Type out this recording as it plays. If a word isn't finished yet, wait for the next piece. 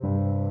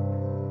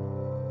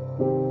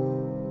Hi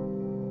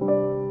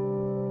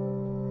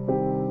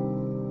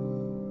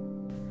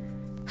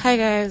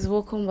guys,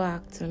 welcome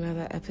back to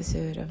another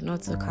episode of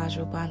Not So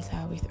Casual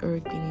Banter with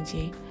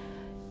J.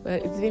 Well,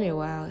 it's been a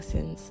while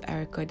since I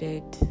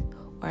recorded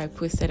or I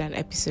posted an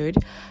episode.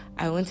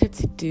 I wanted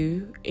to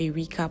do a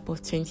recap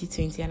of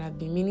 2020 and I've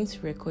been meaning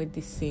to record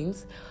this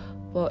since,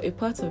 but a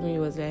part of me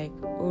was like,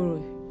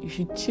 oh, you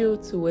should chill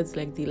towards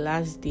like the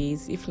last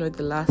days, if not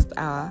the last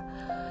hour,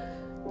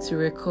 to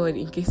record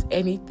in case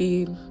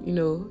anything,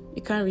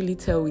 you can't really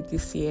tell with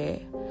this year.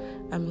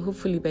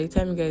 Hopefully by the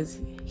time you guys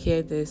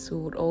hear this, we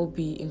would all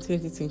be in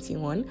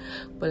 2021.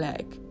 But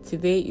like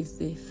today is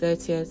the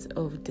 30th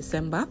of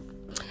December,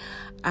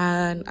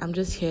 and I'm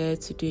just here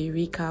to do a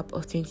recap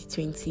of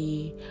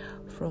 2020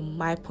 from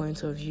my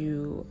point of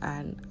view,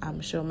 and I'm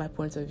sure my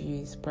point of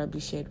view is probably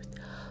shared with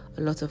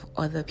a lot of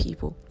other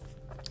people.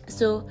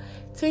 So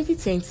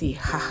 2020,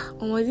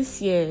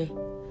 this year,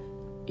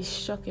 it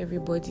shocked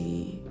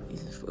everybody.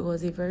 It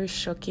was a very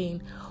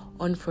shocking,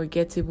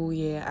 unforgettable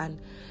year,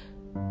 and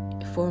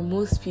for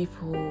most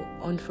people,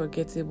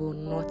 unforgettable,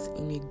 not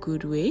in a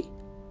good way,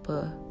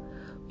 but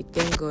we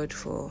thank God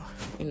for,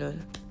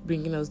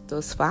 bringing us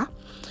thus far.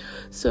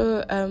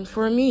 So,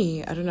 for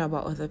me, I don't know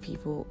about other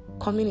people,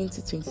 coming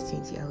into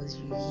 2020, I was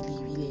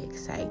really, really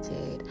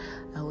excited.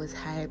 I was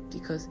hyped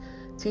because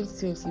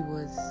 2020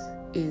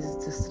 is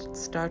the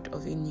start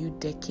of a new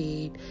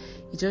decade.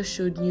 It just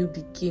showed new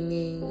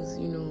beginnings,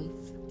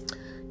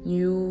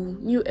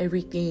 new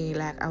everything.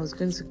 Like I was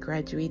going to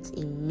graduate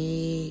in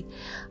May.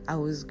 I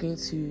was going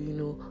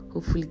to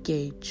hopefully get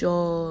a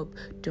job,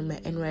 do my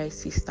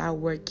NYSC, start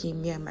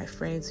working. Me and my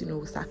friends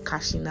start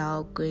cashing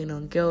out, going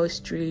on girls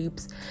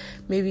trips.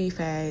 Maybe if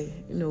I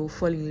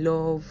fall in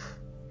love,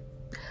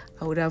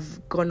 I would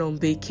have gone on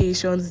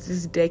vacations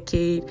this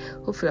decade.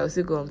 Hopefully I'll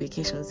still go on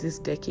vacations this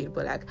decade.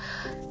 But like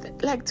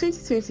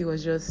 2020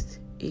 was just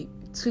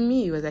to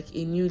me, it was like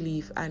a new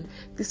leaf, and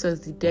this was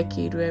the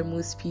decade where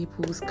most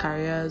people's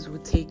careers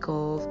would take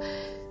off.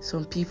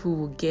 Some people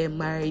will get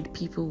married,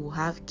 people will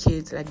have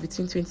kids, like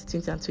between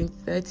 2020 and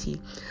 2030.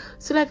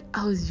 So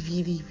I was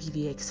really,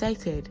 really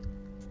excited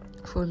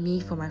for me,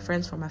 for my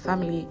friends, for my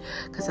family,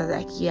 because I was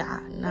like, yeah,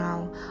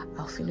 now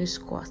I'll finish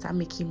school, I'll start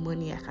making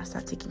money, I can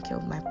start taking care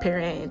of my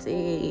parents.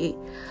 Hey.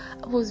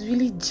 I was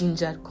really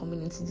gingered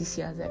coming into this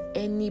year. I was like,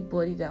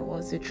 anybody that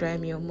wants to try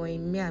me or more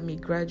in me, I'm a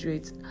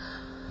graduate.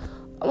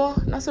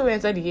 That's how we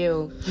entered the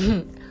year.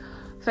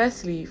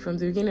 Firstly, from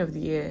the beginning of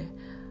the year,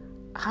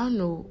 I don't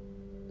know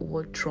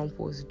what Trump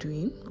was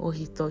doing, or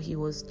he thought he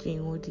was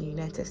doing, what the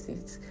United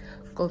States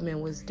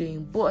government was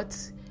doing, but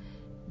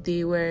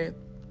there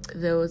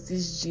was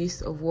this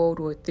gist of World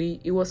War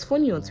III. It was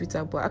funny on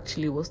Twitter, but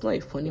actually it was not a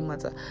funny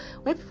matter.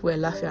 When people were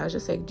laughing, I was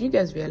just like, do you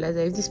guys realize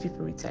that if these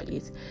people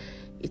retaliate,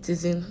 it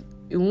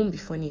won't be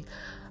funny?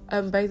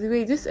 By the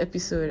way, this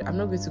episode, I'm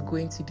not going to go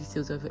into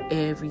details of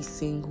every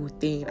single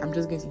thing. I'm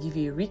just going to give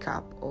you a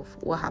recap of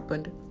what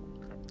happened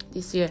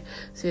this year.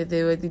 So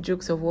there were the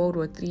jokes of World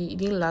War III. It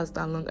didn't last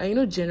that long.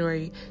 And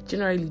generally, it's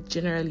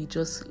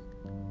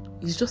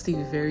just a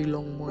very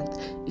long month.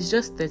 It's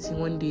just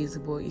 31 days,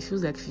 but it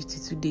feels like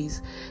 52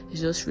 days.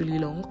 It's just really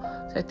long.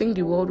 So I think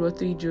the World War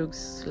III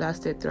jokes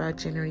lasted throughout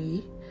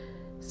January.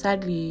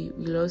 Sadly,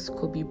 we lost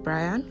Kobe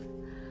Bryant,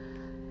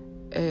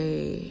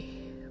 a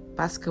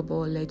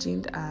basketball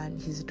legend,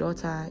 and his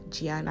daughter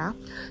Gianna.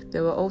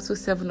 There were also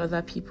 7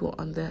 other people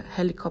on the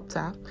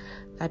helicopter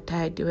that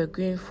died. They were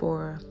going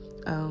for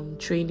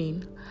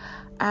training,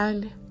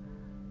 and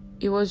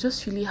it was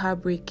just really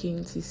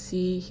heartbreaking to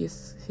see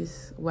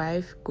his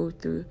wife go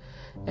through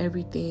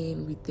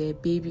everything with their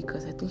baby,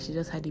 because I think she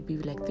just had a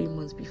baby like 3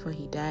 months before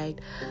he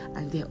died,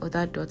 and their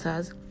other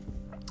daughters.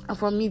 And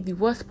for me, the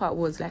worst part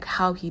was like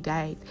how he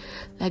died.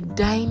 Like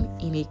dying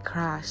in a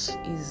crash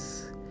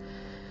is,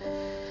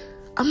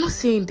 I'm not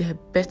saying there are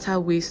better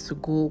ways to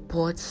go,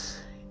 but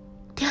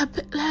they are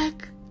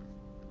like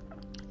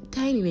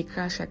dying in a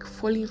crash, like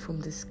falling from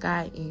the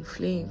sky in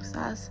flames.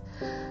 That's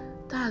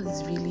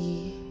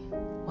really,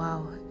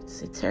 wow.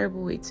 It's a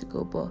terrible way to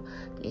go, but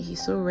may he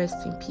so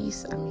rest in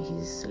peace.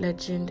 His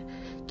legend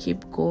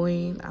keep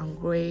going and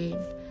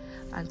growing.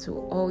 And to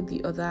all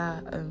the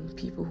other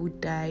people who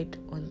died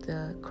on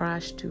the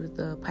crash, to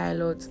the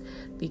pilots,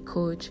 the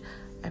coach,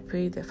 I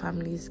pray the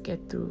families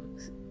get through.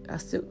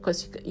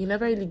 Because you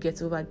never really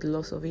get over the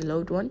loss of a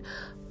loved one,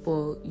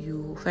 but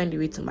you find a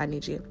way to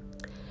manage it.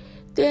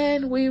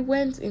 Then we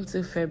went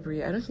into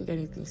February. I don't think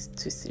anything's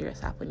too serious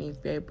happening in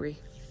February.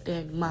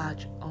 Then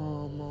March,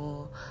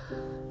 oh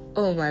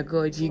my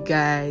God, you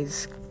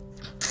guys,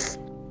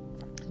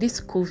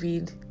 this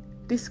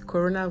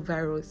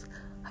coronavirus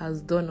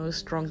has done a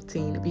strong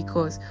thing,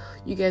 because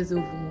you guys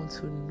don't even want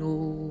to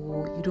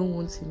know. You don't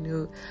want to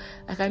know.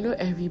 Like, I know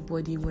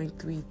everybody went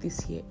through it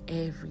this year,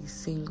 every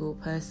single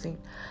person.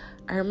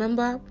 I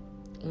remember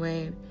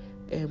when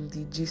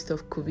the gist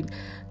of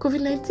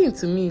COVID-19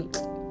 to me,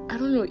 I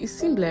don't know, it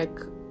seemed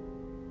like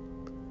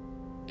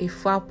a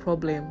far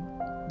problem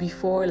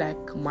before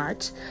like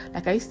March.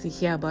 Like I used to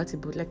hear about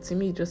it, but like to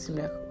me it just seemed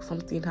like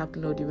something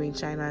happened all the way in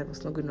China. It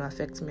was not going to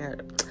affect me.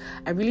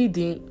 I really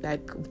didn't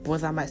like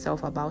bother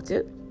myself about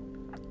it.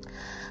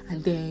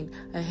 And then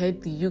I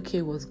heard the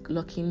UK was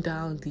locking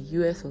down, the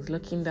US was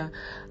locking down,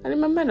 and in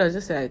my mind I was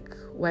just like,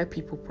 white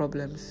people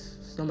problems,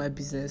 it's not my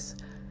business.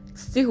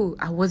 Still,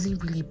 I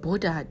wasn't really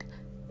bothered.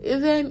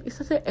 Even it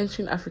started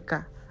entering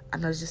Africa,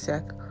 and I was just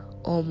like,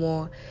 oh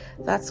more.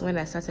 That's when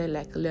I started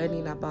like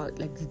learning about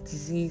like the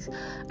disease,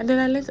 and then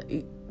I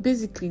learned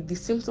basically the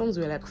symptoms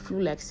were like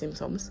flu-like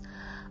symptoms,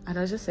 and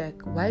I was just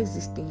like, why is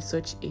this thing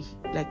such a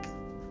like?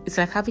 It's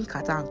like having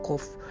catarrh and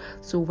cough.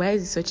 So why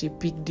is it such a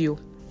big deal?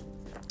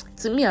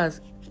 To me, as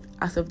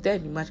of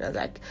then, in March, I was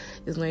like,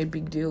 it's not a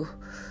big deal.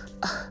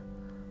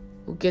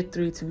 We'll get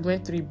through it. We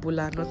went through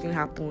Ebola, nothing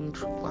happened.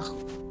 Wow.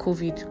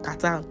 COVID,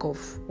 catarrh and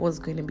cough was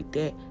going to be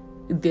there.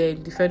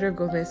 Then the federal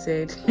government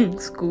said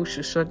school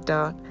should shut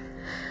down.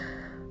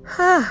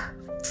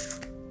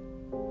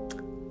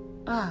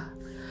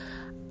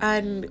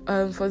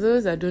 And for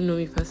those that don't know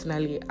me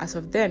personally, as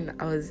of then,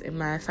 I was in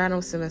my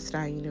final semester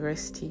at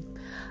university.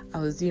 I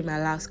was doing my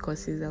last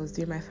courses. I was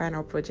doing my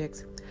final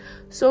project.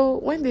 So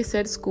when they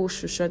said school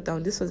should shut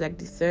down, this was like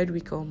the 3rd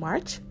week of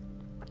March.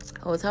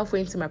 I was halfway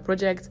into my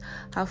project,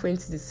 halfway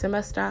into the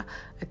semester.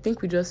 I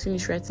think we just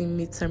finished writing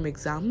midterm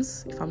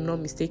exams, if I'm not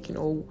mistaken,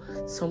 or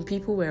some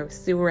people were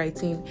still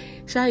writing.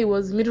 It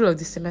was middle of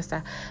the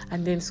semester,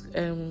 and then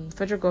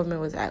federal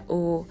government was like,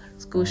 oh,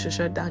 school should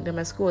shut down. Then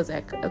my school was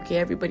like, okay,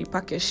 everybody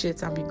pack your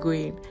shit and be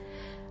going.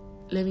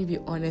 Let me be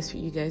honest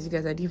with you guys. I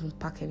didn't even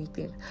pack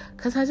anything,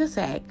 because I just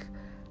like,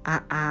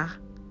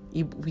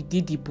 we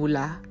did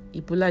Ebola.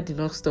 Ebola did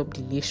not stop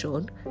the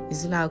nation.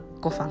 It's now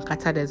cough and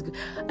catarrh that's good.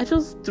 I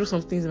just threw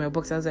some things in my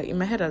box. I was like, in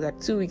my head, I was like,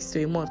 2 weeks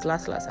to a month,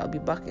 last, I'll be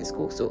back in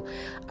school. So,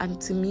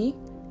 and to me,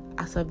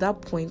 as of that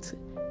point,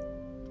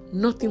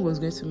 nothing was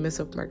going to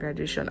mess up my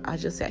graduation. I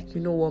was just like,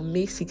 you know what,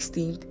 May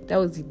 16th, that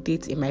was the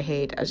date in my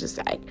head. I was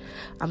just like,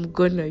 I'm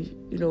gonna,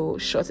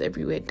 shut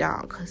everywhere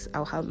down, because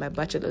I'll have my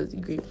bachelor's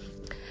degree.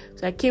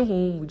 So I came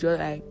home with just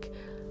like,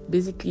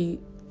 basically,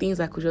 things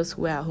I could just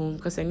wear at home,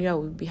 because I knew I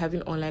would be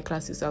having online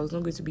classes, so I was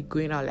not going to be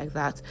going out like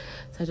that.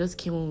 So I just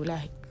came home with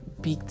like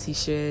big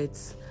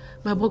t-shirts.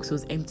 My box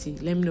was empty.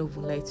 Let me not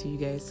even lie to you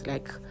guys.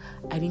 Like,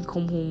 I didn't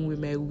come home with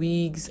my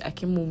wigs. I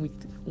came home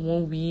with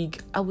one wig.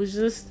 I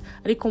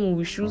didn't come home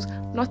with shoes.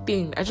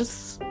 Nothing. I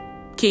just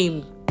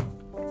came.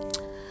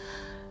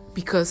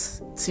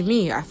 Because to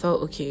me, I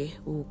thought, okay,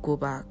 we'll go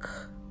back.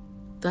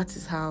 That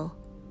is how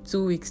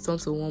 2 weeks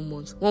turned to 1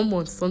 month. 1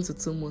 month turned to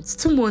 2 months.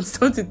 2 months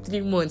turned to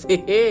 3 months.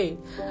 Hey.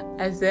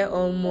 I said,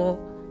 oh, more.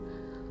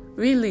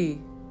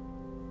 Really?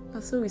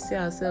 That's what we say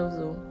ourselves,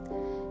 though.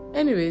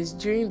 Anyways,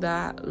 during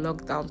that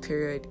lockdown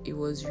period, it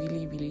was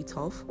really, really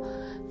tough.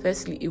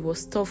 Firstly, it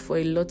was tough for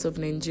a lot of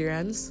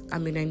Nigerians.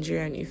 I'm a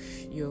Nigerian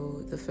if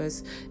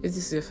this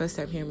is your first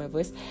time hearing my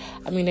voice.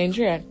 I'm a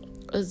Nigerian.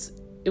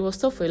 It was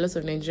tough for a lot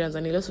of Nigerians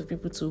and a lot of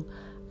people to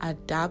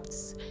adapt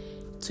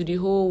to the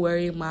whole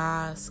wearing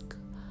mask.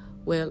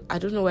 Well, I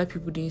don't know why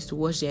people didn't used to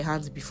wash their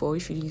hands before.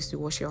 If you didn't used to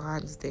wash your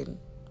hands, then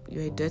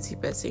you're a dirty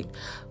person.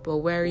 But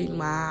wearing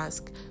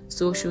mask,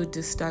 social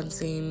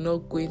distancing,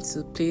 not going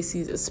to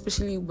places,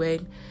 especially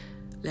when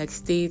like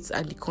states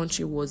and the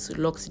country was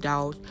locked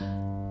down,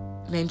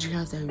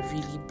 Nigerians are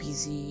really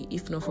busy.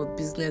 If not for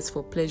business,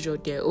 for pleasure,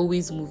 they're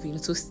always moving.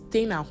 So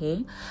staying at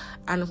home,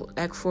 and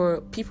like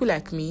for people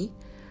like me,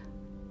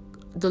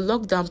 the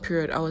lockdown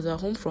period, I was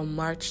at home from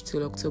March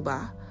till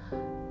October.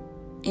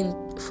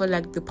 For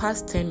like the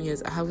past 10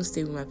 years, I haven't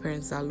stayed with my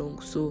parents that long.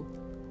 So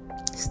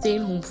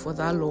staying home for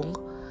that long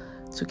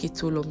took it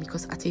too long,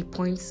 because at a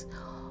point,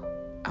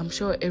 I'm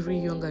sure every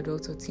young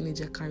adult or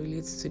teenager can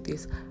relate to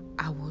this.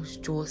 I was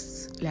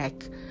just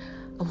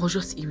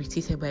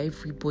irritated by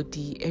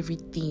everybody.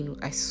 Everything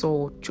I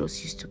saw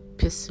just used to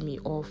piss me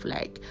off.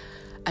 Like,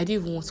 I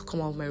didn't even want to come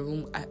out of my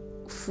room.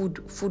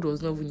 Food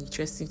was not even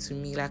interesting to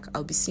me. Like,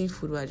 I'll be seeing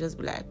food, but I'll just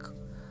be like,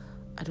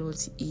 I don't want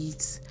to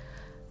eat.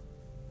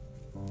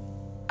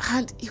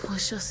 And it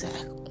was just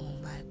like, oh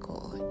my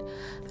God.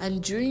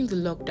 And during the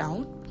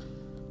lockdown,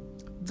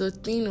 the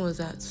thing was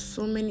that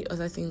so many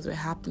other things were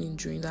happening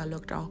during that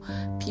lockdown.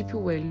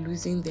 People were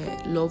losing their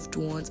loved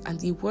ones. And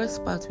the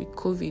worst part with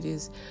COVID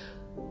is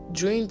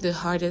during the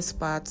hardest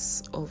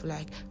parts of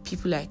like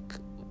people like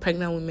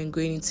pregnant women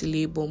going into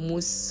labor,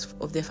 most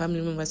of their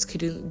family members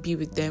couldn't be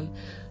with them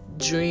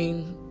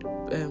during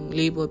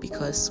labor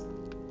because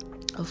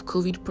of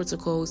COVID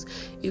protocols.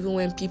 Even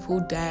when people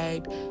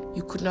died,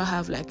 you could not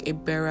have like a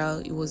burial.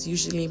 It was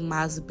usually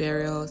mass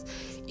burials.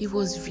 It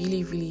was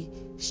really, really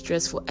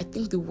stressful. I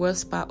think the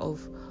worst part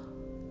of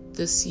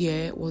this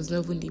year was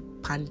not even the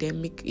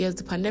pandemic. Yes,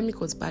 the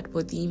pandemic was bad,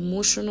 but the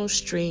emotional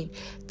strain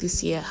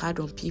this year had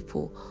on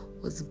people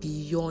was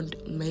beyond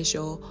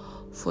measure.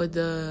 For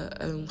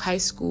the high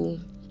school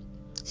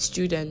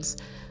students,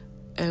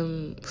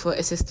 for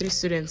SS3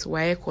 students,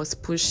 WAEC was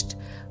pushed,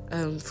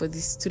 For the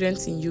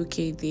students in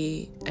UK,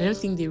 I don't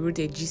think they wrote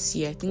their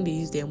GCE. I think they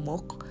used their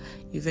mock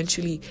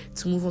eventually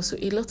to move on. So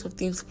a lot of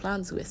things,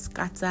 plans were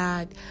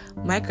scattered.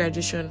 My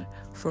graduation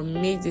from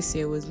May this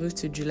year was moved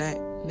to July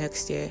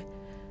next year,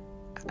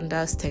 and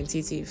that's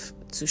tentative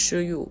to show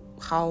you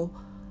how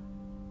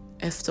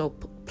effed up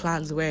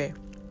plans were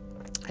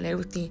and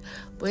everything.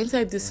 But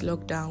inside this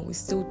lockdown, we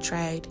still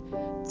tried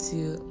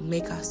to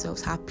make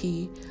ourselves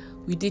happy.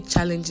 We did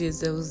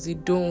challenges. There was the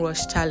Don't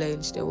Rush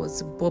challenge. There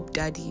was Bob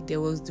Daddy.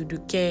 There was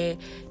Duduke.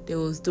 There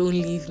was Don't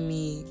Leave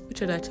Me.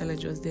 Which other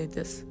challenge was there?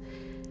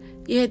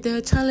 There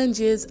were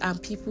challenges,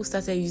 and people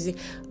started using.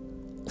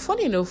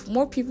 Funny enough,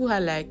 more people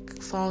had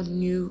found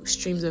new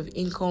streams of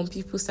income.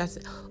 People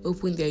started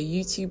opening their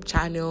YouTube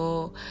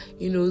channel.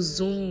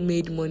 Zoom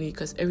made money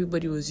because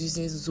everybody was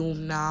using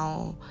Zoom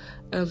now.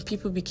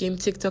 People became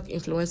TikTok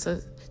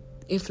influencers.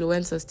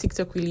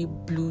 TikTok really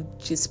blew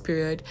this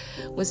period,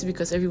 mostly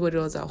because everybody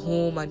was at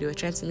home and they were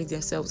trying to make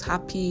themselves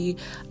happy,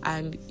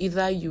 and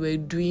either you were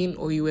doing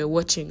or you were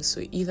watching.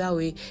 So either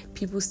way,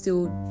 people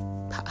still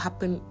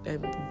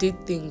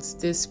did things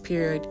this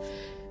period.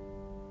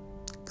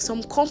 A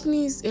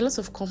lot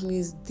of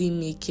companies didn't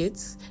make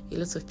it. A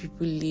lot of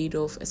people laid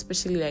off,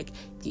 especially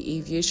the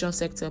aviation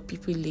sector.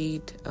 People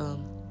laid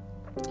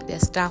their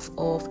staff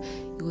off.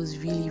 It was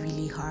really,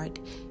 really hard.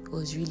 It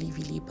was really,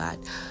 really bad.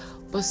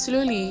 But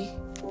slowly,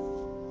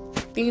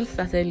 things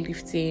started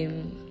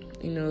lifting.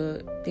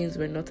 Things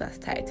were not as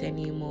tight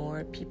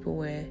anymore.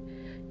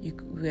 You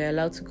were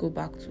allowed to go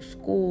back to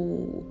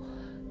school,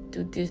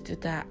 do this, do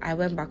that. I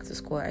went back to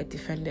school. I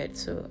defended,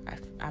 so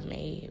I'm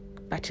a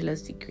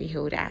bachelor's degree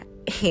holder.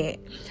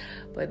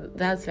 But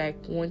that's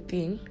one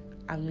thing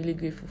I'm really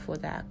grateful for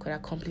that I could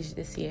accomplish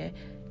this year,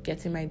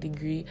 getting my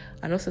degree,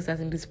 and also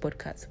starting this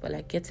podcast.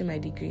 But getting my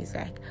degree is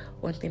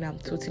one thing I'm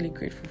totally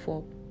grateful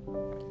for.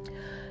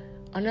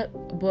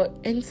 But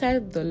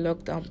inside the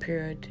lockdown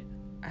period,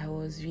 I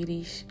was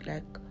really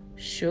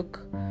shook,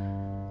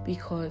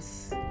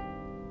 because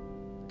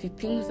the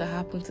things that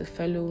happened to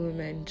fellow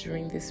women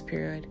during this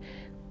period,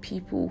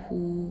 people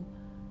who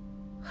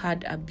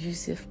had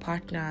abusive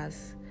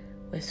partners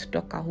were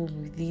stuck at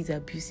home with these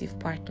abusive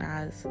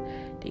partners.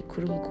 They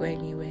couldn't go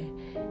anywhere.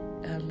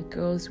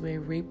 Girls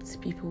were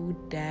raped, people who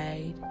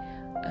died.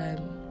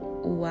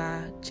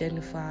 Uwa,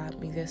 Jennifer,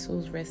 may their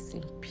souls rest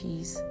in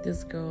peace.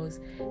 These girls,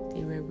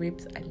 they were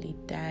raped and they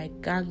died.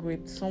 Gang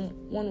raped.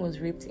 Someone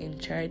was raped in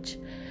church.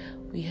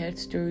 We heard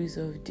stories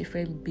of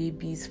different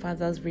babies,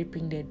 fathers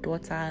raping their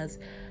daughters,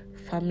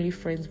 family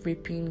friends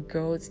raping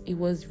girls. It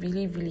was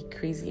really, really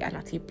crazy. And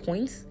at a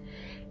point,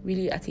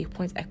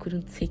 I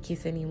couldn't take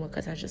it anymore,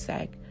 because I was just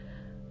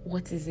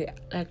what is it?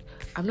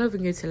 I'm not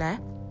even going to lie.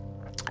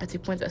 At a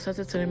point, I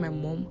started telling my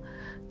mom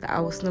that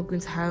I was not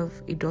going to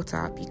have a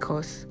daughter,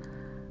 because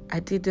I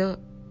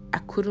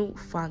couldn't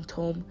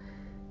fathom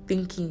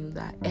thinking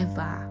that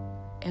ever.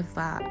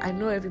 I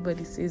know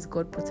everybody says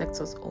God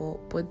protects us all,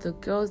 but the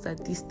girls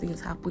that these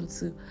things happen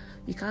to,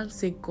 you can't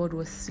say God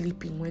was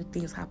sleeping when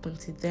things happened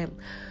to them.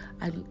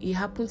 And it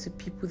happened to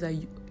people that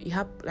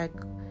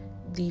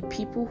the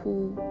people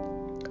who,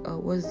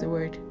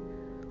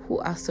 who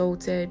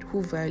assaulted,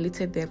 who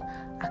violated them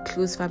are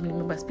close family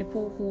members,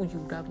 people who you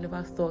would have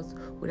never thought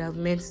would have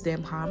meant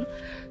them harm.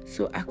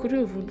 So I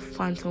couldn't even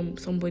fathom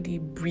somebody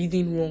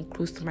breathing wrong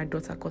close to my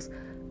daughter, because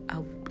I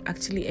would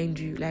actually end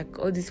you.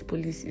 All this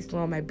police, it's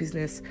not my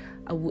business.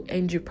 I will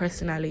end you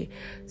personally.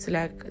 So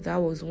that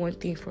was one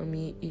thing for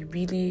me. It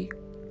really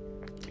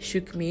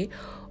shook me.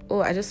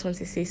 I just want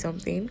to say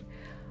something.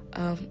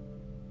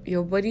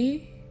 Your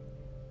body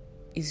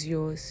is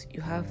yours.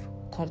 You have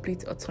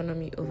complete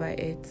autonomy over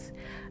it.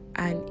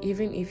 And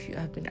even if you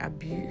have been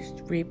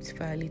abused, raped,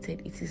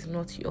 violated, it is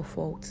not your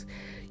fault.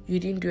 You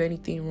didn't do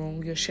anything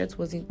wrong. Your skirt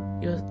wasn't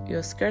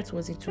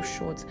too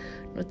short.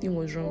 Nothing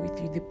was wrong with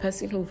you. The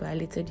person who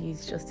violated you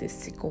is just a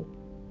sicko.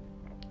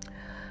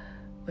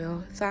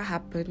 Well, that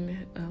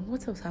happened.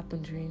 What else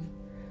happened during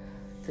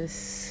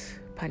this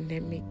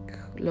pandemic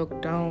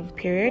lockdown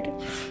period?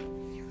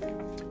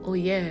 Oh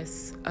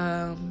yes.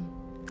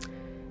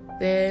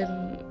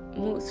 Then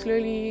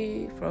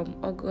slowly from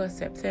August,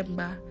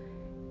 September,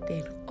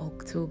 then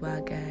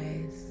October,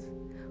 guys.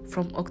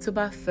 From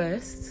October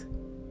 1st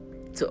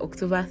to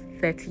October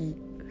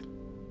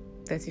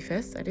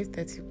 31st, I did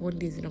 31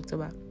 days in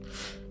October.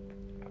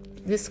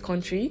 This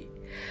country,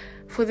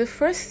 for the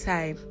first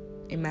time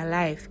in my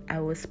life,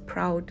 I was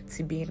proud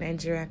to be a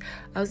Nigerian.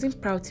 I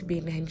wasn't proud to be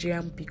a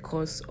Nigerian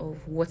because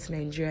of what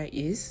Nigeria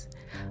is.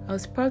 I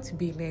was proud to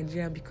be a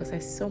Nigerian because I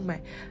saw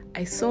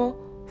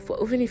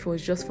even if it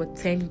was just for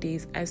 10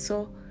 days, I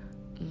saw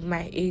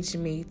my age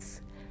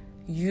mates,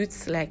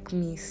 youths like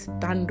me,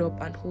 stand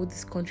up and hold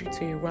this country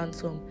to a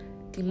ransom,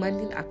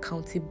 demanding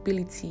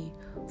accountability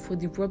for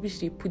the rubbish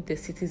they put their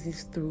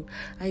citizens through.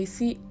 And you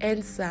see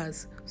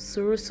NSAS,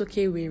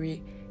 Sorosoke Were,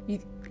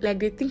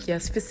 they think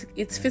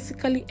it's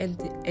physically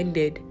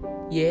ended,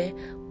 yeah,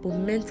 but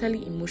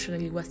mentally,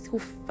 emotionally, we're still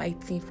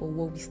fighting for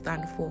what we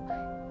stand for.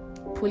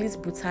 Police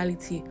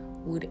brutality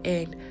would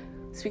end.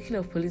 Speaking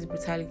of police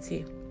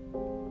brutality,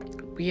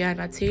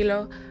 Breonna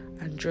Taylor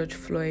and George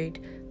Floyd.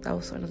 That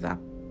was another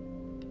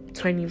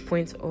turning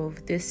point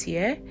of this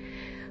year.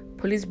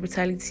 Police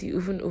brutality,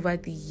 even over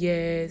the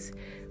years,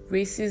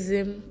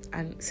 racism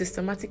and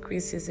systematic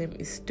racism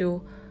is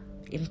still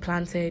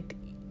implanted,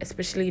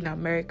 especially in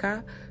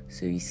America.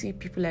 So you see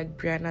people like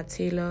Breonna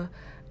Taylor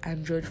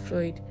and George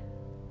Floyd,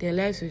 their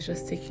lives were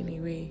just taken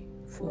away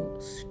for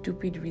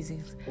stupid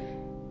reasons.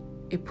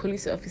 A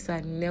police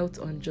officer knelt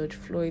on George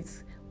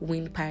Floyd's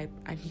windpipe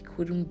and he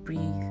couldn't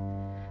breathe.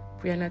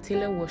 Breonna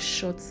Taylor was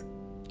shot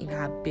in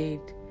her bed.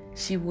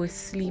 She was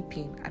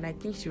sleeping, and I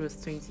think she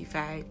was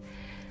 25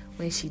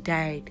 when she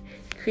died.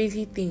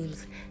 Crazy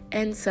things.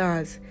 And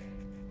SARS.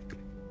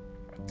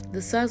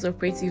 The SARS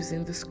operatives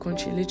in this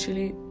country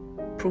literally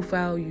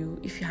profile you.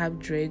 If you have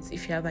dreads,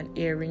 if you have an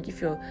earring, if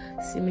you're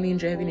seemingly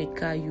driving a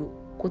car you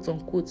quote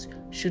unquote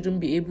shouldn't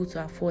be able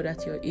to afford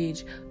at your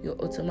age, you're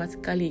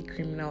automatically a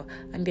criminal.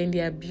 And then they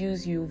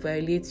abuse you,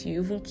 violate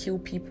you, even kill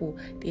people.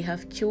 They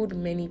have killed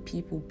many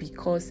people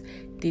because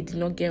they did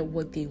not get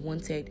what they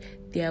wanted.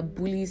 They are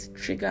bullies,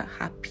 trigger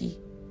happy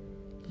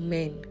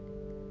men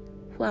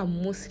who are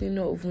mostly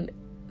not even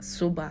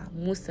sober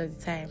most of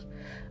the time.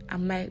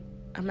 And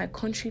my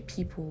country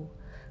people,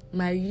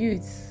 my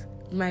youths,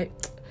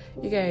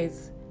 you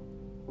guys,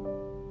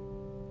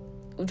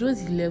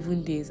 those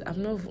 11 days,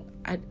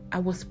 I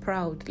was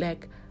proud.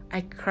 Like,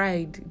 I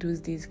cried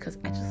those days because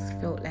I just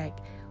felt like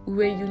we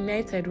were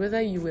united,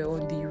 whether you were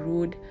on the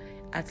road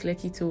at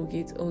Lekki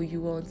Tollgate or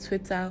you were on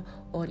Twitter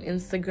or on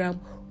Instagram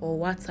or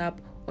WhatsApp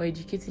or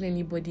educating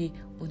anybody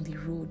on the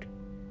road.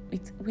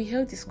 We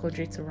held this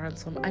country to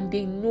ransom, and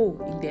they know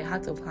in their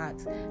heart of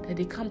hearts that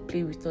they can't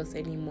play with us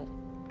anymore.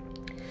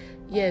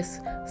 Yes,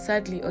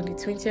 sadly, on the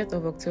 20th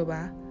of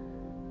October,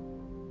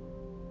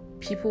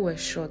 people were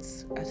shot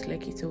at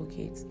Lekki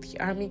Tollgate. The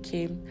army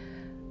came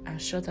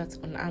and shot at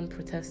unarmed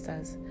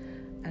protesters.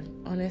 And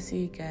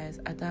honestly, guys,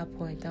 at that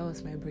point, that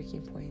was my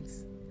breaking point.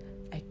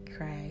 I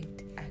cried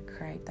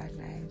that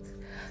night.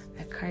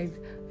 I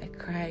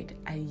cried,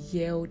 I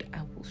yelled.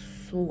 I was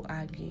so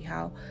angry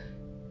how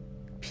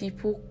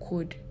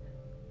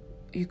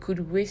you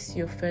could waste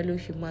your fellow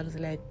human's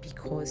life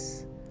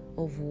because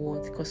of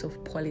what? Because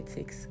of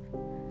politics.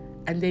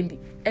 And then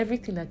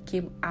everything that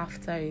came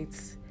after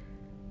it,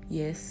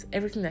 yes,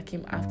 everything that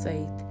came after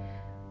it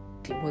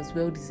was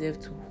well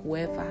deserved to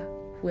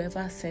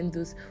whoever sent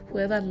those,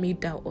 whoever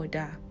made that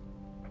order.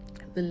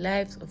 The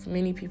lives of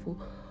many people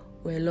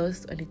were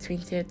lost on the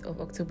 20th of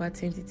October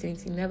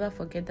 2020. Never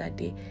forget that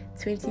day.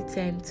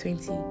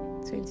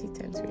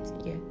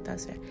 2010-20. Yeah,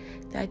 that's right.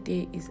 That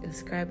day is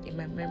inscribed in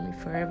my memory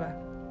forever.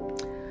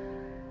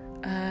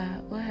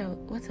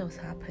 What else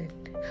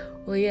happened?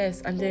 Oh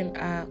yes, and then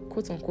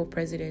quote-unquote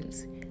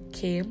president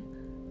came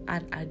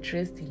and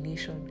addressed the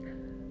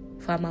nation.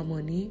 Farmer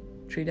money,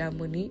 trader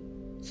money.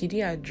 He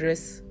didn't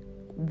address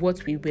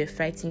what we were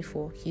fighting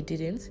for. He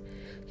didn't.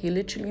 He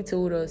literally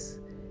told us,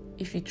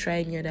 if you try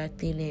any other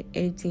thing and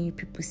anything you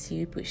people see,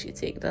 you should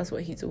take. That's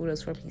what he told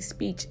us from his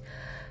speech.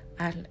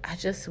 And I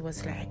just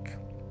was like,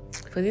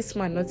 for this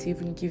man not to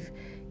even give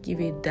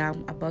a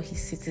damn about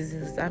his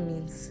citizens, that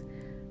means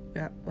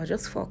we're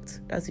just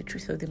fucked. That's the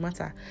truth of the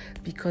matter.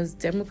 Because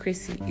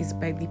democracy is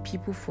by the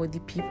people, for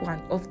the people,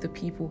 and of the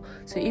people.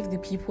 So if the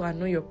people are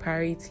not your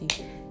priority,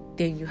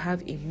 then you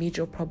have a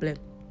major problem.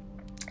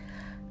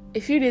 A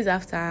few days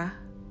after,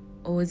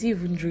 or was it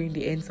even during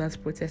the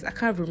NSAS protest? I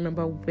can't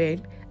remember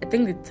when. I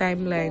think the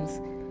timelines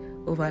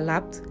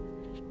overlapped,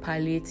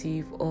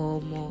 palliative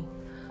or more.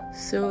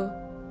 So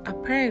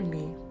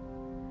apparently,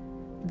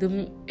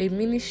 a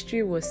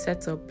ministry was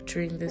set up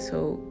during this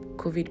whole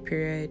COVID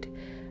period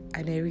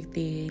and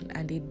everything,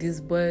 and they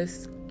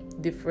disbursed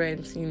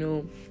different,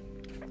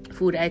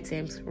 food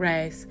items,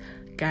 rice,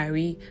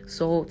 garri,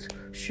 salt,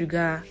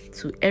 sugar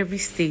to every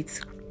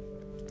state.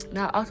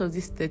 Now, out of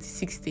these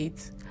 36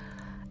 states,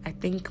 I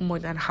think more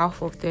than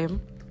half of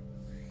them,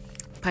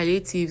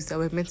 palliatives that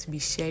were meant to be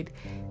shared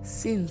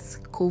since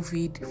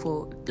COVID,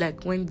 for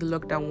like when the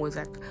lockdown was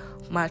like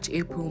March,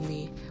 April,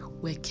 May,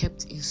 were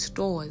kept in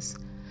stores.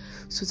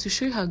 So to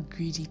show you how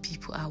greedy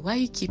people are, why are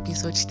you keeping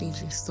such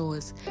things in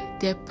stores?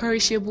 They're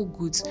perishable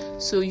goods,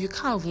 so you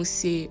can't even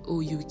say, oh,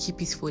 you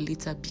keep it for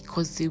later,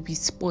 because they will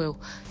spoil.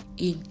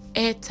 In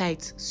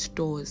airtight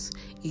stores,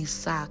 in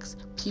sacks,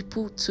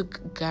 people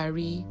took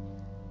garri,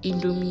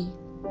 indomie,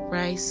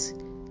 rice,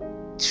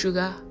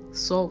 sugar,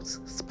 salt,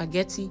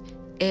 spaghetti,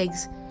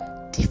 eggs,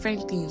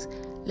 different things.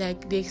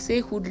 Like they say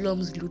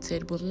hoodlums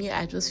looted, but me,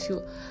 I saw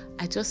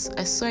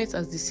it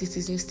as the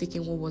citizens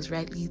taking what was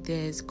rightly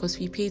theirs, because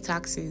we pay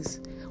taxes.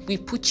 We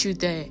put you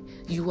there.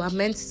 You are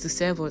meant to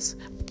serve us.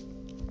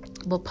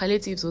 But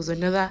palliatives was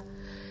another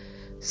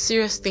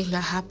serious thing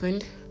that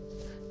happened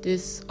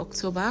this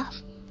October.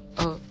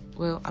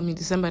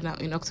 December now.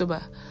 In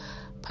October,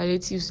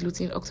 palliatives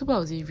looting. October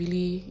was a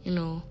really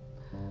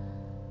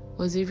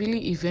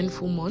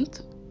eventful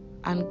month,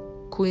 and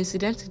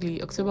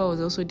coincidentally, October was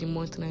also the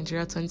month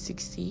Nigeria turned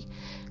 60.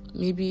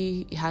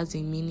 Maybe it has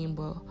a meaning,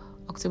 but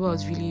October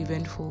was really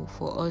eventful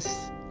for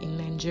us in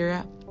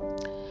Nigeria.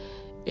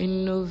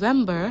 In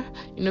November,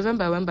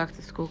 I went back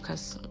to school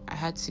because I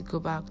had to go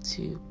back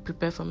to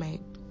prepare for my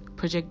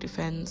project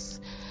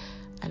defense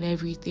and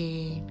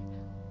everything.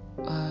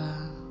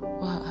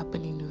 What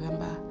happened in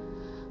November?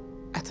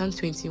 I turned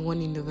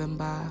 21 in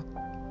November.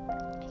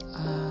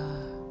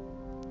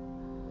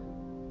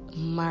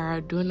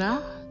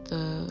 Maradona,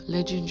 the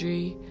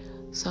legendary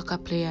soccer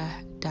player,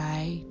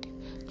 died.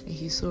 May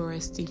he so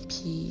rest in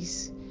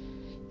peace.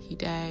 He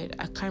died.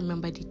 I can't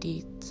remember the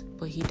date,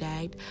 but he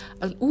died.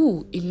 And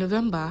in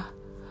November,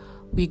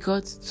 we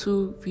got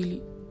 2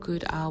 really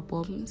good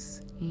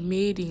albums,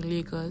 Made in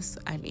Lagos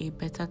and A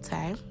Better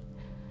Time.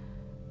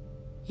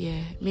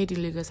 Yeah, Made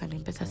in Lagos and A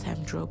Better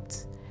Time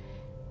dropped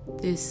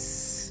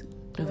this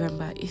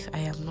November, if I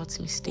am not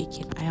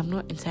mistaken. I am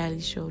not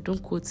entirely sure.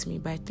 Don't quote me,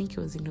 but I think it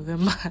was in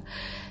November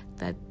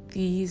that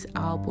these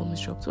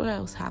albums dropped. What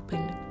else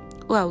happened?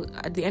 Well,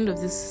 at the end of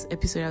this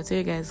episode, I'll tell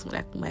you guys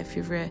like my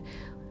favorite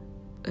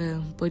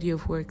body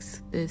of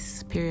works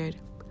this period.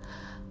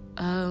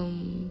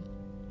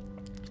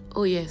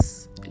 Oh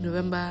yes,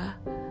 November.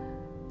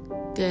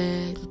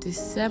 Then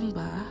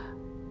December,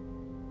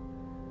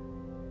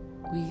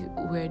 we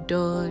were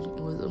done. It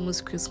was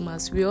almost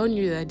Christmas. We all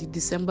knew that the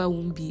December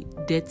won't be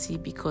dirty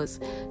because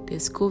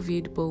there's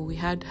COVID, but we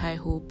had high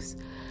hopes.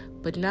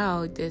 But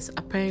now there's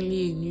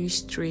apparently a new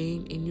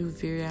strain, a new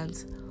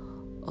variant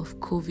of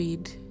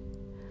COVID,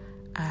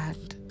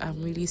 and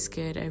I'm really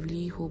scared. I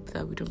really hope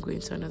that we don't go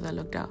into another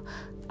lockdown.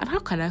 And how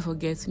can I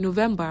forget?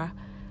 November,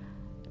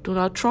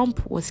 Donald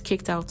Trump was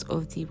kicked out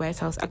of the White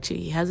House.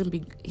 Actually,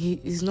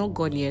 he's not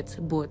gone yet,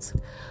 but,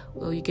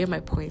 well, you get my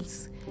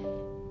points.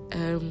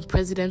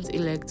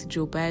 President-elect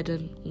Joe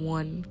Biden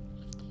won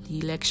the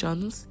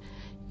elections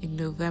in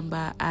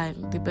November,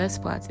 and the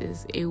best part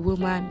is a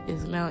woman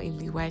is now in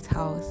the White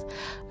House,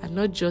 and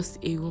not just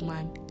a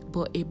woman,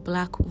 but a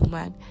black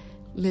woman.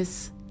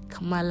 Miss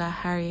Kamala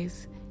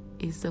Harris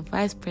is the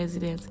Vice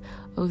President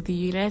of the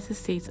United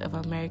States of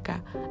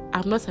America.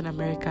 I'm not an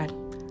American.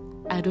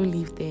 I don't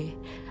live there.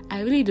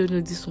 I really don't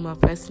know this woman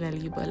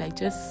personally, but like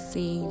just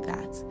saying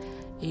that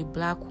a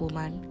black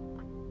woman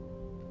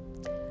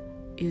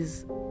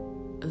is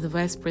the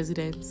vice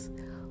president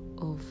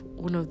of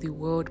one of the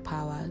world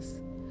powers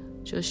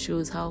just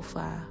shows how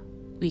far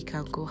we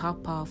can go, how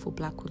powerful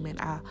black women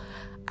are.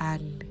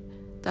 And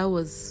that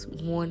was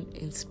one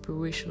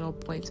inspirational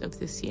point of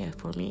this year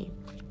for me,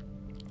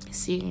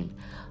 seeing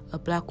a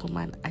black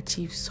woman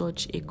achieve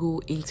such a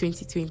goal in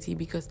 2020,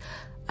 because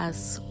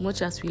as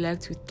much as we like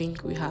to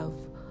think we have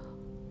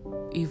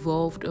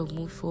evolved or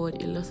moved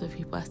forward, a lot of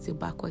people are still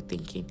backward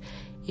thinking.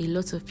 A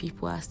lot of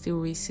people are still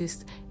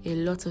racist. A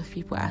lot of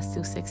people are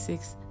still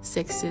sexist.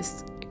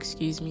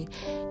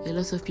 A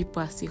lot of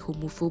people are still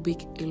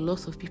homophobic. A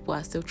lot of people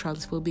are still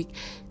transphobic.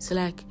 So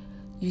like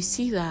you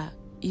see that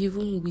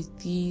even with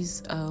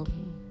these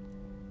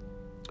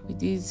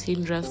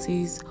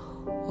hindrances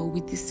or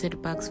with these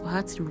setbacks, for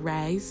her to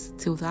rise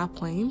till that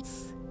point.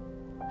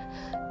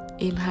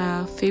 In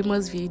her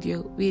famous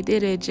video, we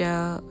did it,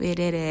 y'all. We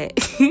did it.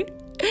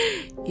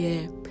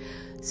 Yeah.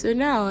 So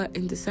now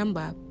in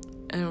December,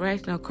 and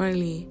right now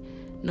currently,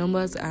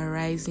 numbers are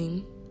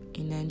rising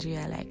in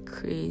Nigeria like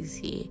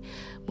crazy.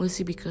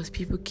 Mostly because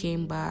people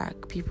came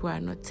back, people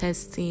are not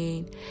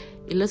testing.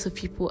 A lot of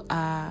people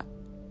are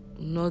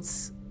not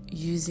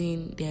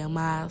using their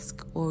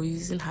mask or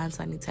using hand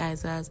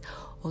sanitizers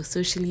or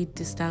socially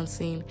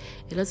distancing.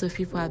 A lot of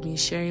people have been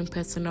sharing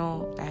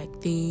personal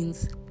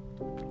things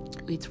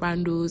with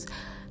randos.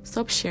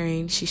 Stop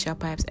sharing shisha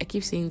pipes. I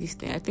keep saying this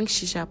thing. I think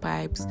shisha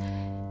pipes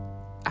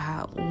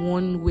are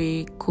one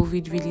way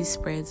COVID really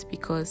spreads,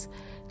 because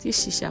these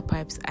shisha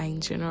pipes are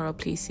in general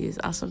places,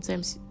 and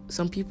sometimes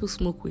some people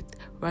smoke with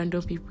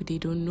random people they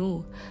don't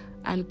know,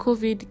 and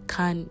COVID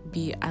can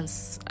be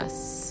as I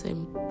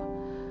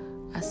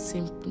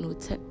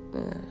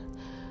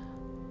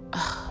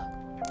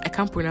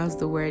can't pronounce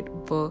the word,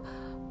 but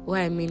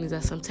what I mean is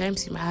that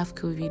sometimes you might have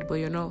COVID, but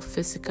you're not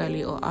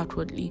physically or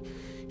outwardly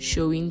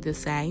showing the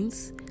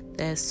signs.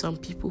 There's some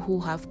people who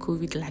have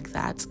COVID like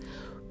that,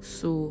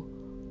 so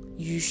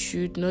you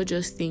should not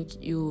just think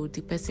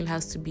the person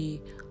has to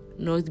be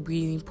not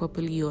breathing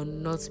properly or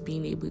not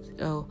being able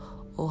to,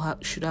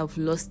 should have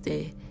lost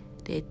their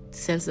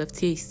sense of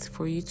taste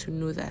for you to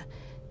know that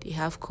they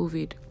have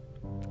COVID.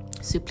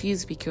 So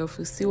please be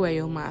careful. Still wear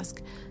your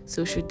mask,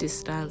 social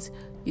distance,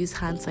 use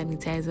hand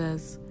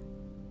sanitizers.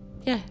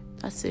 Yeah,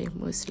 that's it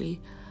mostly.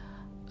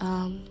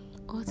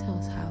 What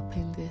else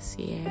happened this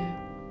year?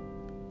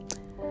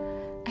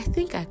 I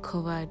think I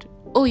covered.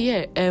 Oh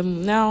yeah.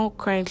 Now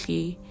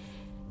currently,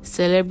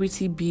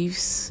 celebrity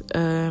beefs.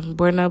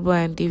 Burna Boy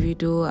and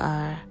Davido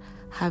are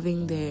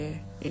having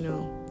their,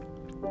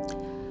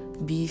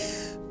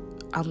 beef.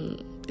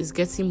 It's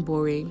getting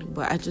boring,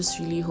 but I just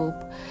really hope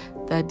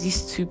that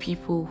these two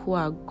people who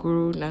are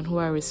grown and who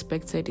are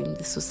respected in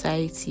the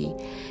society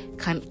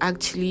can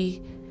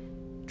actually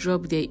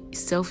drop their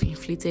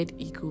self-inflated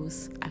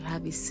egos and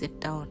have a sit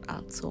down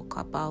and talk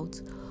about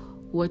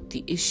what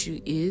the issue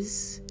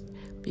is,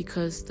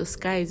 because the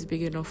sky is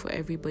big enough for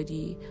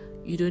everybody.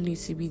 you don't need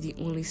to be the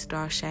only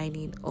star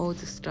shining. All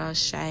the stars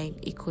shine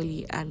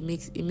equally and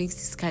it makes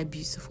the sky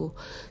beautiful.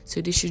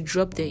 So they should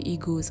drop their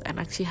egos and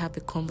actually have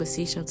a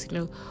conversation to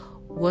know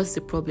what's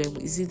the problem.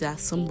 Is it that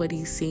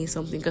somebody is saying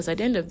something? Because at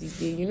the end of the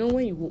day, you know,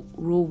 when you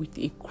roll with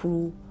a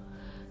crew,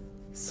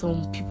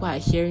 some people are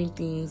hearing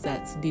things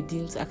that they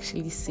didn't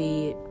actually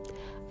say,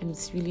 and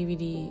it's really,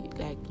 really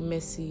like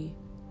messy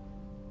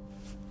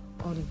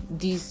on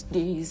these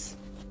days.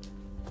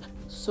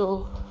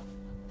 So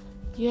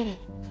yeah,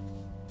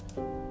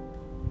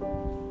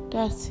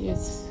 that's it.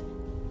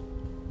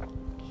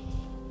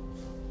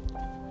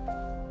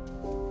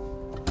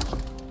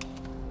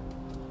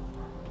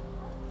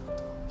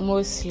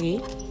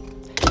 Mostly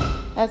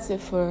that's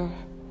it for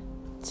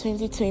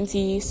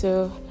 2020.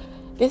 So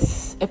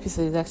this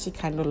episode is actually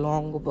kind of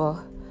long,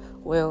 but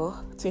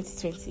well,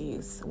 2020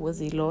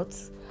 was a lot.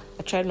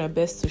 I tried my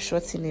best to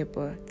shorten it,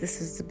 but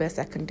this is the best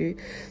I can do.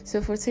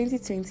 So for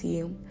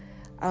 2020,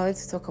 I want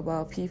to talk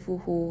about people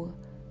who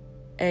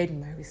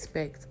earned my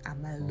respect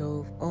and my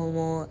love.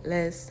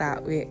 Let's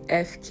start with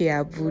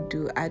FK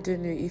Abudu. I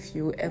don't know if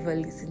you ever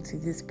listen to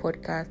this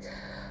podcast,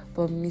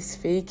 but Miss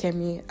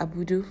Feyikemi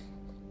Abudu,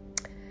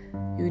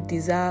 you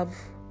deserve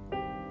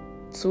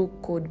so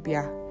cold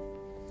beer.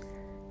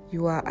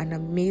 You are an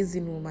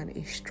amazing woman,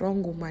 a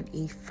strong woman,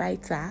 a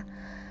fighter,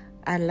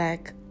 and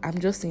like, I'm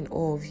just in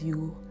awe of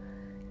you.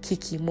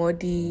 Kiki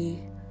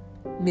Modi,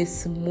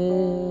 Miss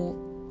Mo,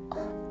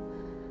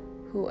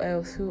 who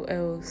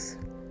else?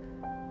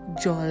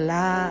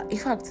 Jola. In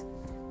fact,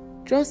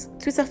 just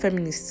Twitter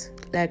feminists,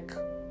 like,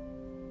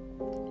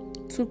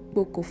 took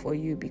Boko for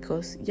you,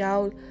 because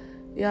y'all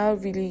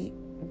really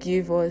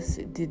gave us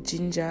the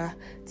ginger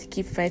to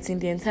keep fighting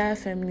the entire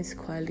feminist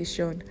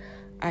coalition.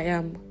 I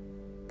am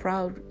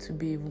proud to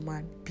be a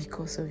woman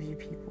because of you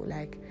people.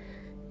 Like,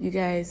 you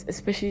guys,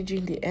 especially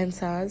during the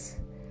EndSARS,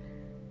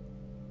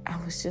 I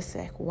was just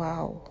like,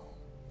 wow,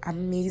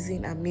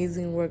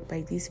 amazing work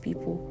by these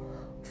people.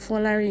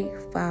 Folari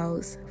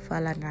Fowles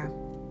Falana,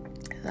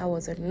 that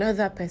was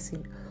another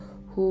person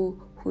who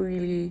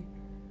really,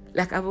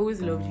 like, I've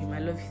always loved him. I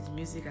love his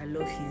music. I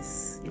love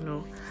his,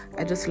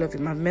 I just love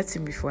him. I've met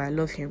him before. I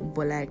love him.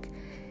 But like,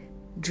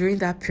 during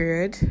that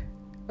period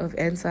of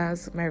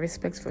EndSARS, my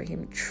respect for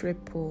him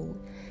tripled.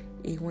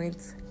 It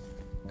went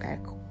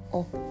like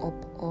up.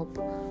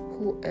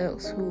 Who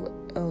else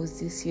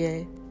this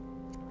year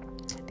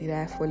did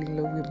I fall in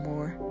love with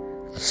more?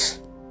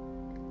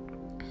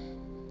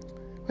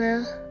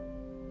 Well,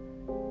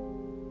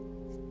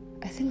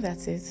 I think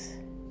that's it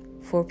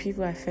for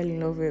people I fell in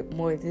love with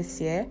more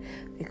this year,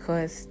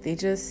 because they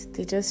just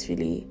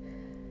really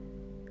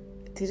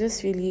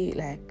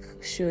like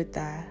showed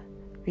that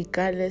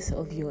regardless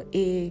of your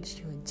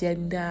age, your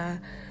gender,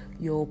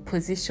 your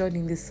position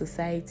in this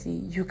society,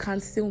 you can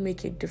still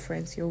make a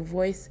difference. Your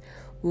voice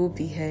will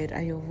be heard,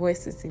 and your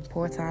voice is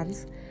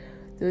important.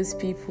 Those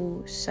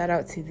people, shout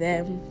out to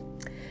them.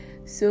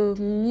 So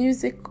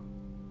music,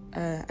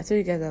 I told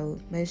you guys I'll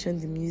mention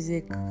the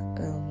music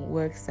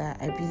works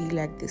that I really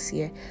liked this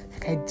year,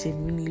 like I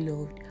genuinely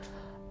loved.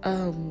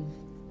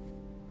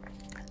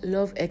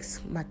 Love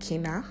Ex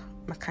Machina,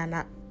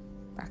 I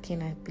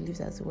believe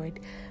that's the word.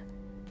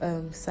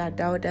 Sir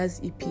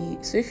Dauda's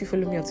EP. So if you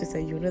follow me on Twitter,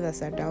 you know that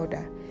Sir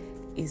Dauda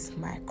is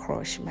my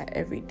crush, my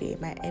everyday,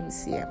 my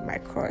MC, and my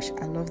crush.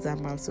 I love that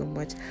man so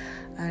much.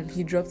 And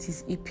he dropped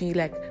his EP,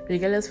 like,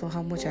 regardless for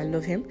how much I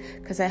love him,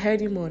 because I heard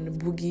him on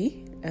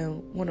Boogie,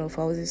 one of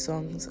Fowles'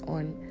 songs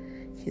on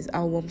his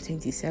album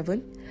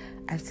 27,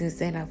 and since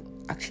then I've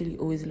actually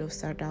always loved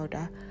Sir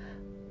Dauda.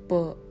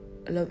 But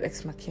Love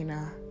Ex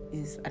Machina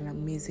is an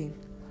amazing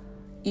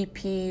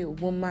EP.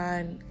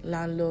 Woman,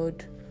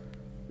 Landlord,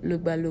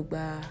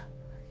 Lugba,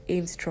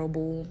 Aim's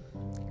Trouble,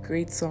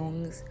 great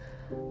songs.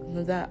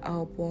 Another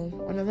album,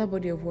 another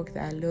body of work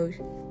that I love.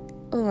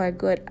 Oh my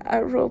god,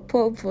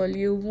 Aropop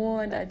Volume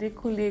 1,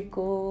 Adekunle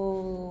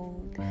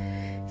Gold.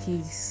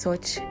 He's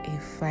such a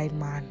fine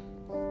man.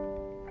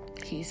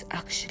 He's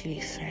actually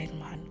a fine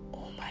man.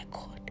 Oh my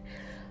god.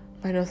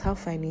 Minus how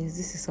fine he is,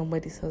 this is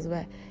somebody's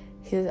husband.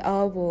 His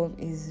album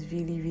is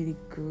really, really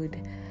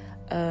good.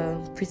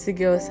 Pretty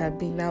Girls Have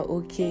Been Now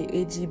Okay,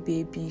 AG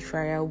Baby,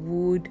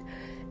 Firewood,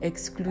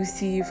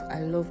 Exclusive. I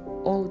love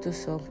all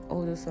those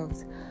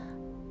songs.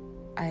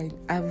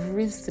 I've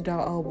rinsed that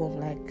album.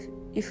 Like,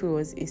 if it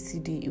was a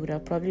CD, it would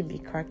have probably been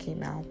cracking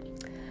now.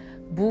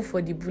 Boo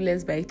for the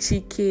Bullets by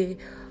Chike.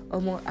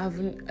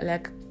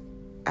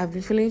 I've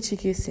been following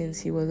Chike since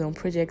he was on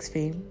Project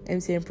Fame,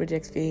 MTN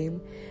Project Fame,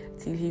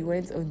 till he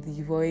went on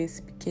The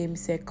Voice, became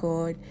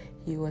second.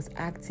 He was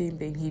acting,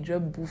 then he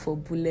dropped Boo for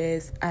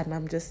Bullets, and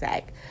I'm just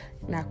like,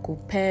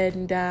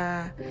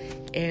 Nakupenda,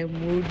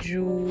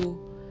 Emoju,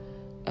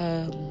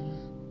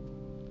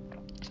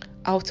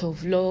 Out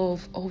of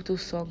Love, all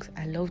those songs,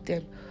 I love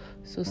them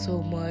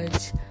so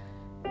much.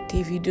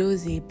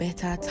 Davido's A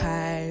Better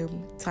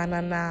Time,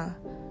 Tanana,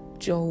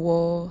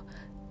 Jowo,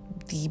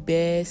 The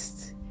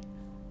Best,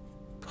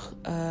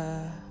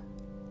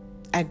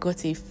 I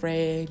Got a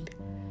Friend,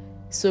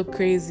 So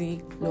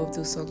Crazy, love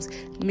those songs.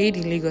 Made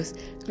in Lagos.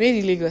 Made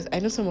in Lagos. I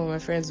know some of my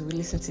friends will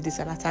listen to this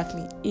and attack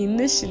me.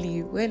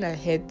 Initially, when I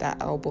heard that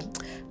album,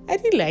 I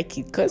didn't like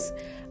it because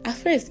at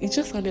first it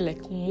just sounded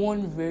like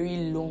one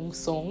very long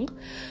song.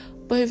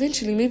 But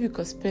eventually, maybe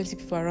because plenty of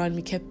people around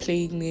me kept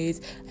playing it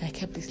and I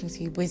kept listening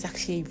to it, but it's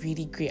actually a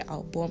really great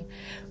album.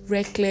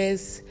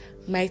 Reckless,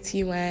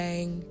 Mighty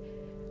Wang,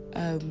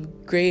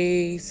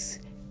 Grace,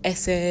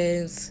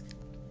 Essence.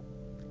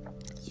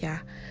 Yeah,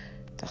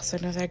 that's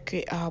another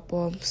great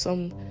album.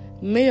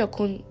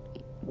 Mayokun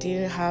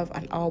didn't have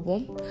an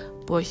album,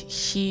 but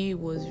she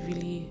was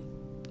really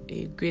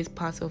a great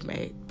part of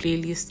my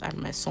playlist and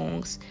my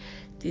songs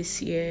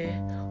this year.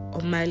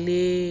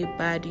 Omale,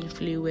 Bad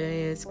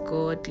Influence,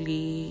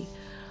 Godly,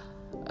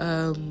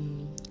 Bella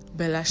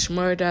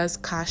Shmurda's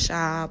Cash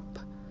App,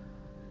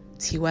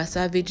 Tiwa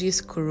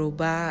Savage's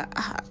Koroba.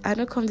 I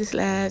don't come this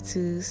life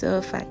to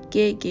suffer.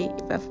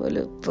 Gege, if I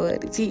follow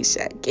body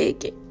t-shirt,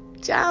 gege.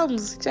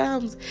 Jams.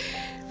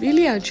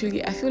 Really and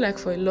truly, I feel like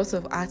for a lot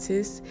of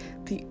artists,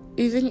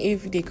 even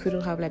if they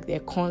couldn't have like their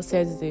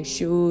concerts, their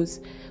shows,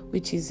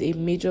 which is a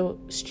major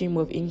stream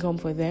of income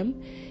for them,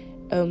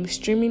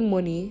 streaming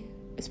money,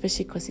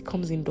 especially because it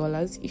comes in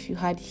dollars, if you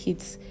had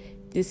hits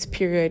this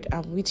period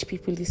which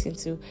people listen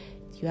to,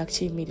 you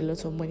actually made a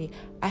lot of money.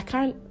 I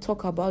can't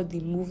talk about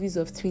the movies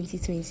of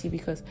 2020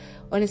 because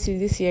honestly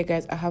this year,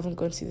 guys, I haven't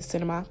gone to the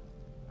cinema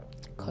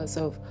because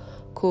of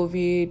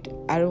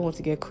COVID. I don't want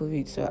to get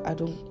COVID, so I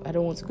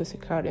don't want to go to a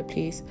crowded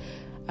place.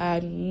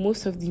 And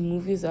most of the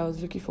movies I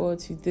was looking forward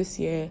to this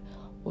year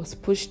was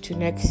pushed to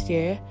next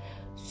year,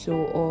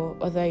 or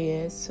other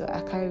years. So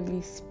I can't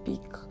really speak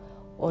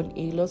on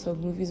a lot of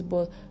movies,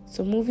 but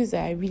some movies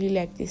that I really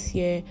like this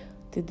year: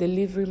 The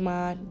Delivery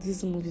Man.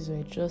 These movies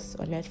were just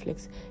on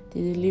Netflix.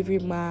 The Delivery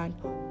Man,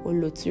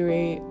 Oloture.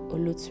 I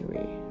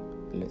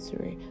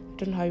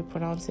don't know how you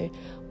pronounce it,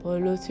 but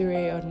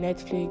Oloture on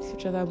Netflix.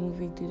 Which other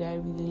movie did I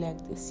really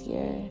like this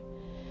year?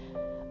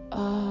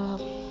 I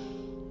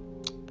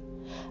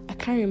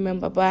can't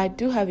remember, but I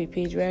do have a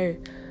page where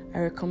I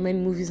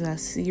recommend movies and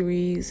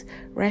series.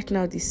 Right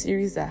now, the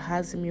series that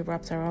has me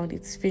wrapped around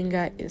its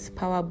finger is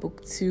Power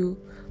Book 2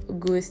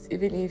 Ghost.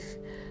 Even if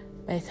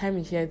by the time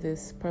you hear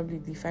this, probably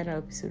the final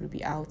episode will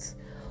be out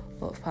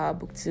of Power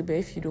Book 2. But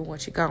if you don't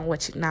watch it, go and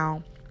watch it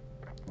now.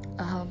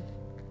 I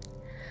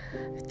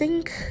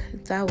think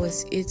that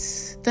was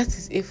it. That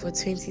is it for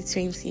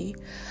 2020.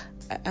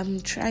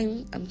 I'm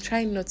trying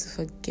not to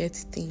forget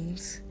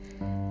things.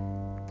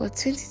 But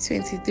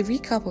 2020, the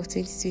recap of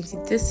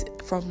 2020, this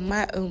from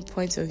my own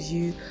point of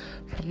view,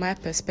 from my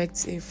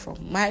perspective, from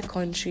my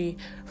country,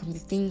 from the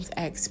things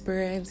I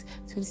experienced,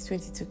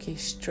 2020 took a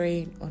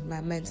strain on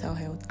my mental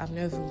health. I'm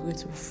not even going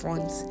to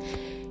front.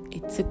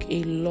 It took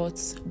a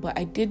lot, but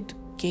I did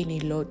gain a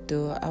lot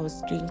though. I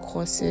was doing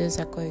courses,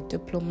 I got a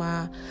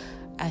diploma.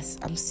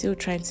 I'm still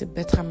trying to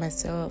better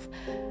myself.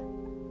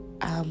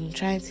 I'm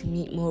trying to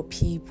meet more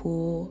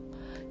people,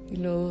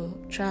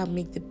 try and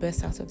make the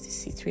best out of this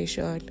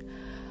situation.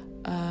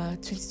 2020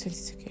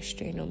 took a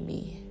strain on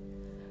me.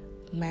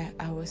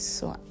 I was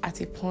so, at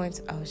a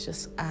point, I was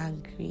just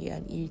angry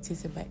and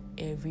irritated by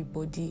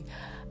everybody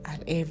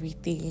and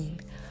everything.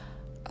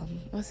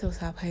 What else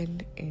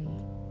happened in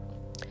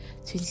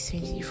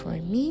 2020 for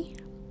me?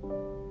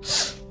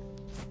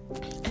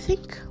 I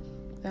think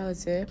that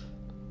was it.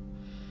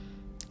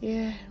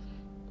 Yeah.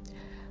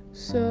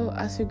 So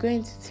as we go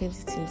into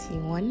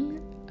 2021,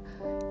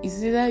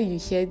 it's either you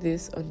hear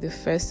this on the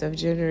 1st of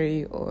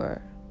January or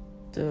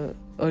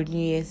New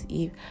Year's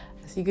Eve.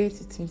 As we go into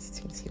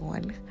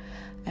 2021,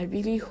 I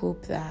really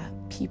hope that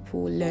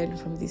people learn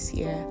from this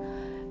year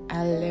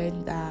and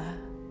learn that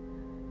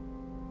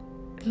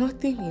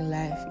nothing in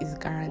life is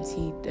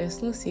guaranteed.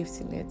 There's no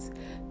safety net.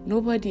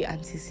 Nobody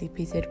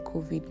anticipated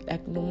COVID.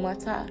 Like, no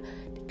matter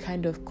the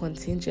kind of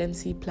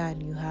contingency plan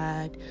you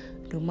had,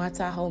 no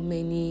matter how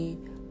many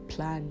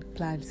plan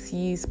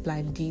C's,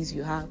 plan D's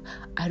you have,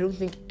 I don't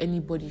think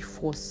anybody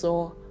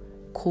foresaw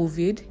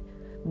COVID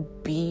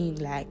being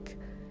like,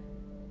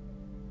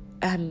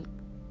 and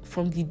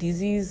from the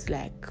disease,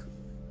 like,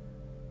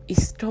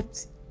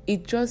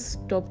 it just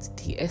stopped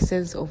the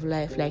essence of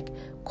life, like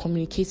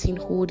communicating,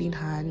 holding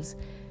hands,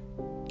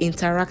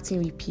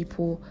 interacting with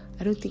people.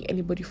 I don't think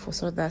anybody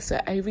foresaw that. So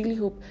I really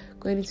hope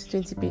going into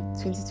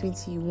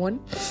 2021,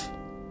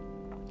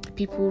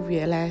 people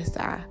realize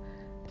that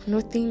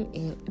life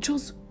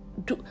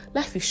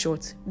is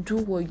short. Do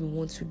what you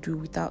want to do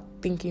without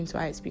thinking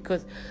twice,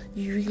 because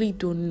you really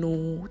don't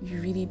know.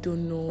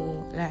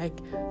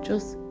 Like,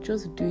 just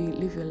do it.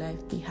 Live your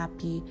life. Be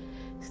happy.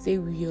 Stay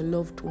with your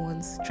loved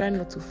ones. Try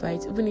not to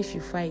fight. Even if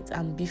you fight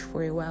and beef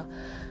for a while,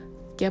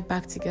 get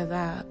back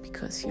together,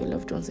 because your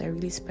loved ones are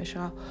really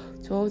special.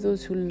 To all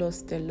those who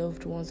lost their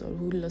loved ones or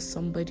who lost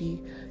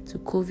somebody to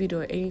COVID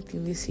or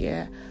anything this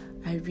year,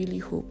 I really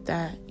hope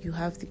that you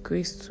have the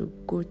grace to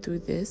go through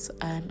this,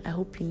 and I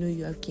hope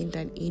you have gained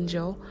an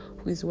angel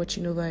who is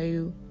watching over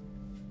you.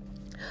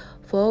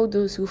 For all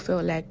those who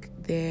felt like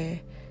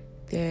their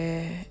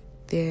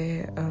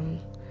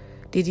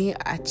they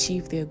didn't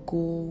achieve their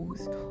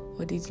goals,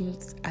 or they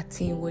didn't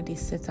attain what they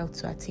set out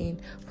to attain.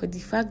 For the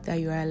fact that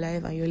you're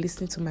alive and you're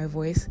listening to my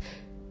voice,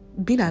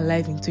 being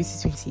alive in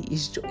 2020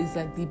 is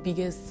like the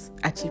biggest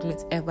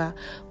achievement ever.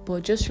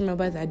 But just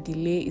remember that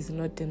delay is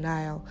not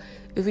denial.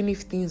 Even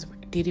if things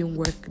didn't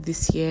work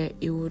this year,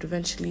 it would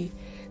eventually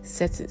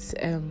set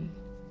in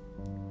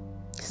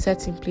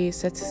place,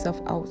 set itself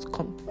out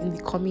in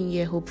the coming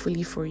year,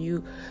 hopefully for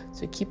you.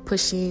 So keep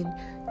pushing,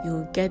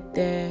 you'll get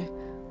there.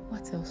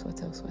 What else?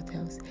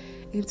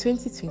 In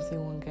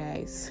 2021,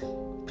 guys,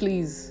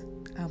 please,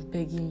 I'm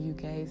begging you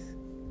guys,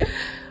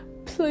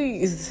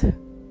 please.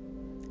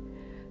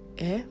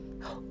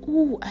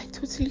 Oh, I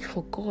totally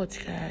forgot,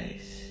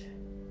 guys.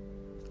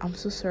 I'm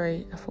so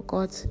sorry, I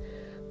forgot.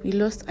 We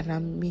lost an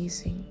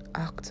amazing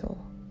actor,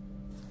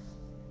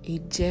 a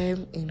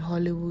gem in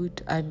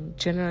Hollywood and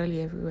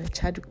generally everywhere.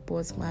 Chadwick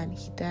Boseman,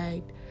 he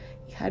died.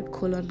 He had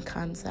colon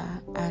cancer,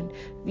 and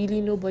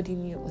really nobody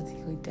knew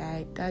until he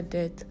died. That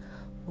death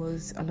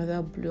was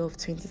another blow of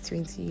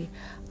 2020.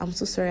 I'm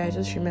so sorry, I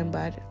just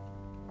remembered,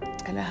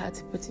 and I had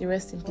to put it.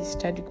 Rest in peace,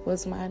 Chadwick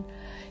Boseman.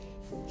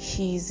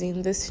 He's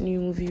in this new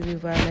movie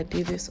with Viola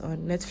Davis on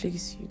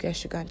Netflix. You guys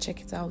should go and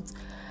check it out.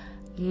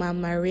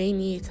 Mama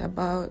Rainey, it's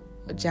about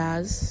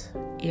jazz.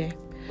 Yeah.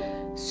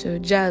 So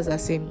jazz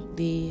as in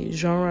the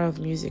genre of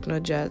music,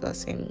 not jazz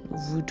as in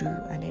voodoo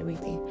and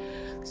everything.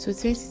 So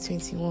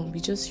 2021, we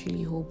just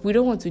really hope. We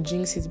don't want to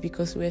jinx it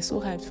because we're so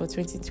hyped for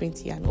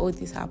 2020 and all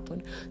this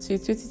happened. So in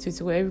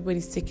 2020, where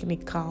everybody's taking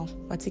it calm,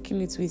 we're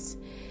taking it with,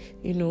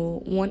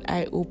 one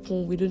eye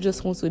open. We don't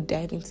just want to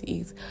dive into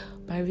it.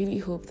 But I really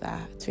hope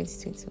that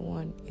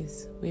 2021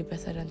 is way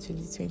better than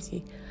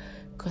 2020,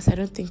 because I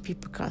don't think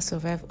people can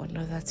survive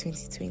another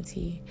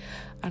 2020.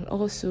 And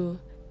also,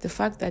 the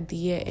fact that the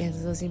year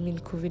ends doesn't mean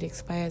COVID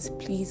expires.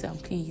 Please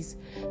and please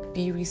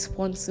be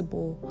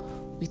responsible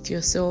with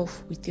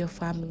yourself, with your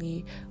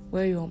family.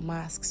 Wear your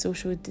mask,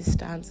 social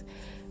distance.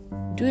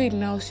 Do it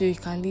now so you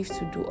can live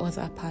to do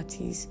other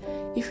parties.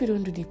 If you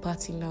don't do the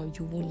party now,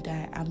 you won't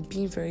die. I'm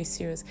being very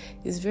serious.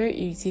 It's very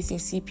irritating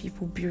to see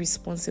people be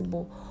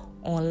responsible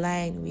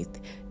online with,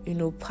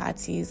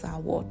 parties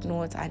and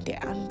whatnot. And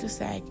I'm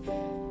just like,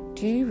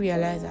 do you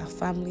realize that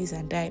families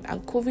are dying?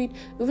 And COVID,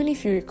 even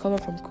if you recover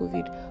from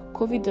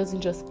COVID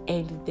doesn't just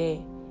end there.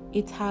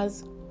 It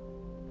has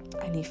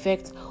an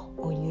effect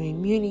on your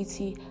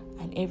immunity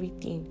and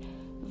everything.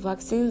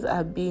 Vaccines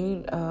are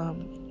being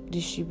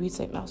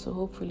distributed now, so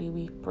hopefully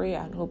we pray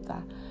and hope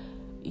that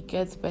it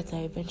gets better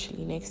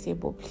eventually next year.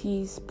 But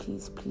please,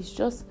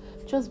 just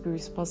be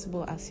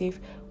responsible and safe.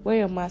 Wear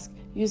your mask,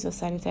 use your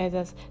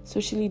sanitizers,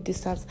 socially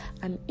distance,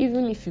 and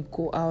even if you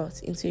go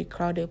out into a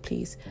crowded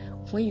place,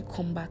 when you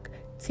come back,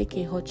 take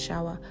a hot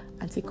shower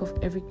and take off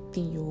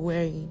everything you're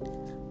wearing.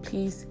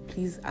 Please.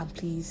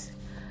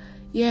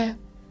 Yeah,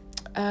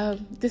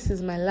 this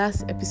is my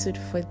last episode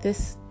for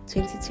this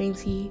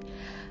 2020,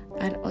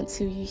 and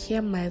until you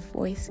hear my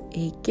voice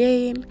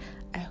again,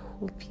 I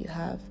hope you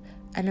have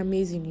an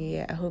amazing new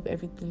year. I hope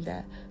everything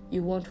that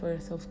you want for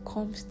yourself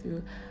comes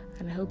through,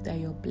 and I hope that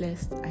you're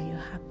blessed and you're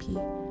happy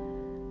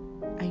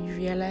and you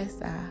realize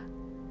that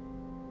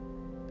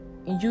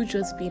you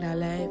just being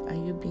alive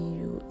and you being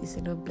you is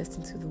enough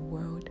blessing to the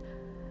world.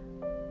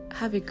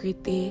 Have a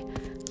great day.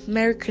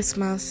 Merry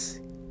Christmas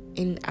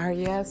in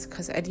arrears,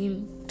 because I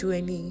didn't do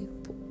any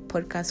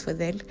podcast for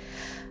then,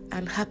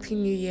 and Happy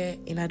New Year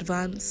in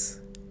advance,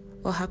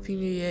 or Happy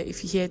New Year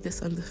if you hear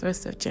this on the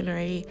 1st of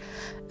January.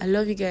 I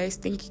love you guys.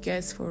 Thank you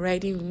guys for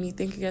riding with me.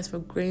 Thank you guys for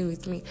growing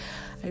with me.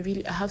 I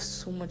have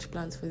so much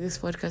plans for this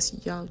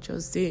podcast. Y'all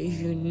just do it if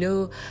you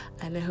know,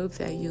 and I hope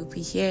that you'll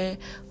be here.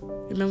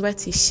 Remember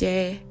to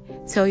share,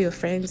 tell your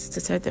friends,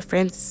 to tell their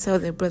friends, tell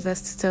their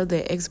brothers, to tell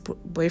their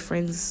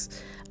ex-boyfriends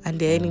and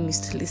their enemies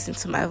to listen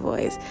to my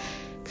voice,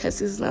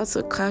 because it's not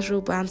so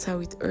casual banter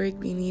with Eric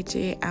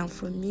Benije. And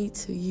from me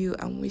to you,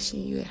 I'm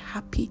wishing you a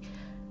happy,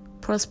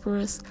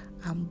 prosperous,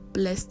 and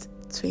blessed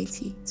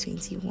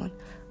 2021.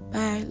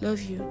 Bye.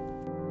 Love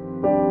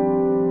you.